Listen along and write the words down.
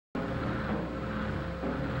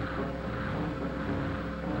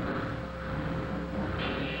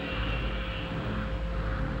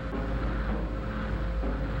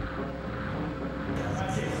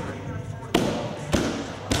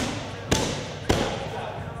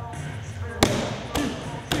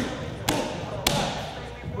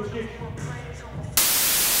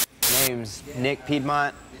Nick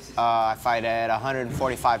Piedmont. I fight at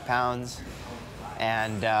 145 pounds,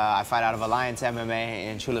 and I fight out of Alliance MMA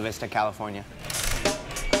in Chula Vista, California.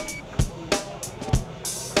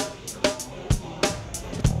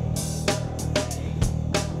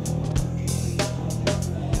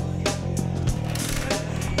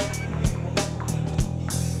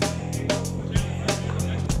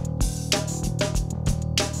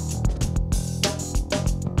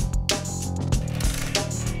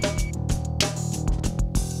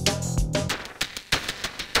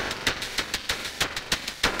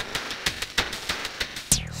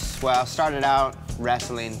 Well, I started out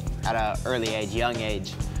wrestling at an early age, young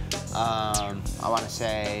age. I want to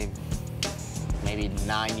say maybe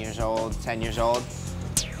 9 years old, 10 years old,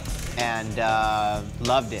 and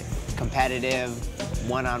loved it. Competitive,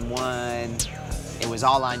 one-on-one. It was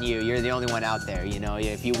all on you. You're the only one out there, you know.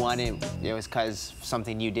 If you won it, it was because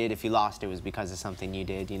something you did. If you lost, it was because of something you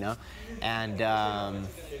did, you know. And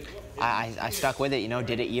I stuck with it, you know,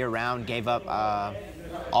 did it year-round, gave up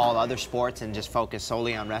all other sports and just focused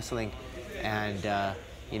solely on wrestling, and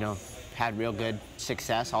you know, had real good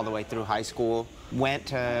success all the way through high school. Went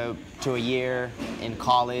to a year in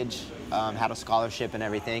college, had a scholarship and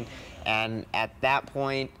everything, and at that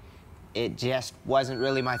point it just wasn't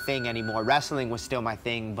really my thing anymore. Wrestling was still my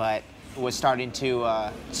thing, but it was starting to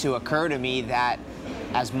occur to me that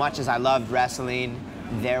as much as I loved wrestling,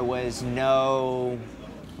 there was no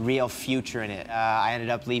real future in it. I ended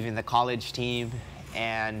up leaving the college team,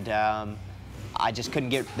 and I just couldn't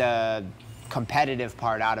get the competitive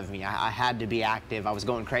part out of me. I had to be active. I was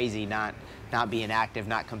going crazy not being active,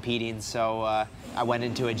 not competing. So I went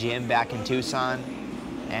into a gym back in Tucson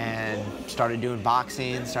and started doing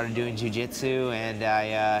boxing, started doing jiu-jitsu, and I,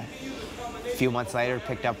 a few months later,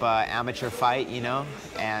 picked up an amateur fight, you know,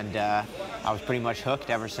 and I was pretty much hooked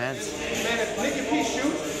ever since. Man, if Nicky P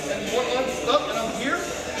shoots and one arm's stuck and I'm here,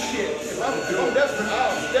 shit, if I'm desperate,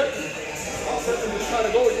 I'll definitely try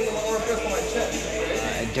to go with my arm pressed on my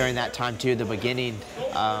chest. During that time too, the beginning,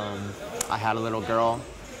 I had a little girl,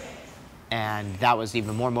 and that was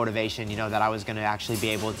even more motivation, you know, that I was going to actually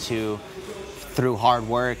be able to, through hard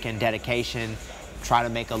work and dedication, try to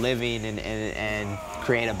make a living and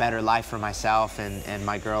create a better life for myself and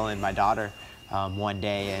my girl and my daughter one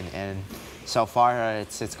day. And so far,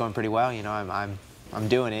 it's going pretty well. You know, I'm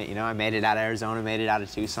doing it. You know, I made it out of Arizona, made it out of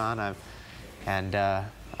Tucson,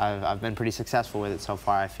 I've been pretty successful with it so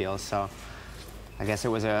far, I feel. So I guess it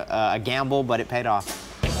was a gamble, but it paid off.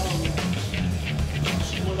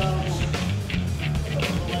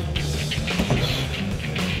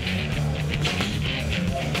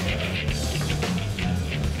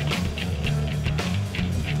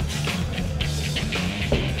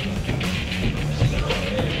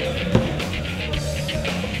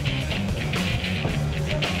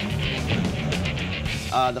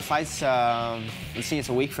 The fight's, let's see, it's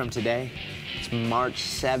a week from today. It's March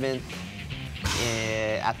 7th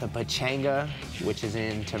at the Pachanga, which is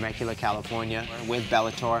in Temecula, California, with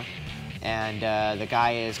Bellator. And the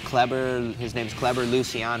guy is his name's Cleber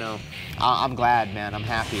Luciano. I'm glad, man, I'm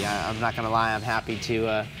happy. I'm not gonna lie, I'm happy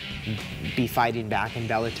to be fighting back in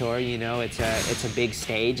Bellator. You know, it's a big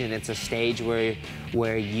stage, and it's a stage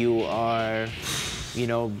where you are, you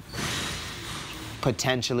know,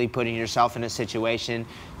 potentially putting yourself in a situation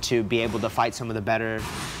to be able to fight some of the better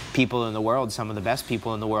people in the world, some of the best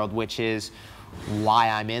people in the world, which is why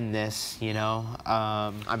I'm in this, you know.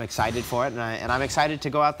 I'm excited for it, and I'm excited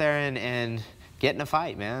to go out there and get in a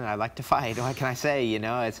fight, man. I like to fight. What can I say, you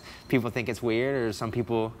know? People think it's weird, or some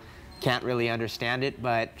people can't really understand it,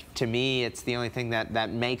 but to me, it's the only thing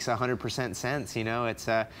that makes 100% sense, you know? It's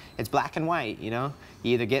black and white, you know?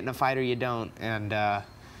 You either get in a fight or you don't, and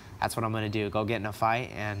that's what I'm gonna do. Go get in a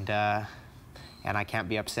fight, and I can't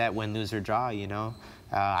be upset, win, lose, or draw, you know.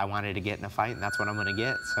 I wanted to get in a fight, and that's what I'm gonna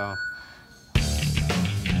get, so.